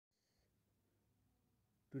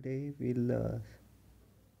Today we'll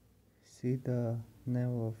see the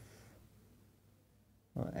NAV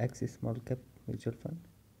of Axis Small Cap Mutual Fund.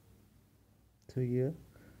 So here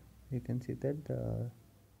you can see that the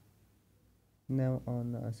NAV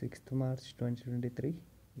on 6th March 2023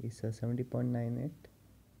 is 70.98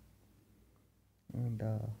 and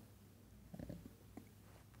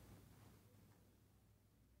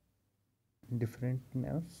different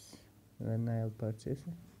NAVs when I have purchased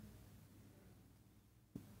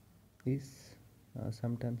is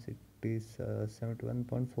sometimes it is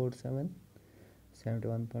 71.47,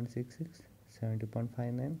 71.66,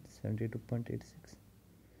 70.59, 72.86,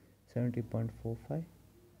 70.45,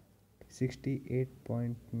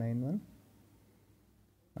 68.91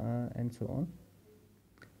 and so on.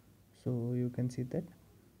 So you can see that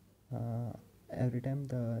every time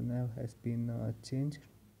the NAV has been changed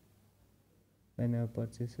when I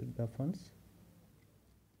purchased the funds.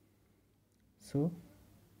 So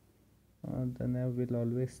the NAV will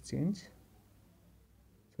always change,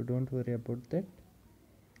 so don't worry about that.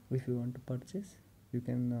 If you want to purchase, you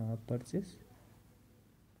can purchase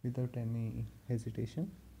without any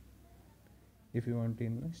hesitation if you want to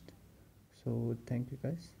invest. So thank you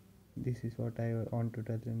guys, this is what I want to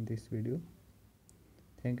tell in this video.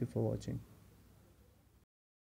 Thank you for watching.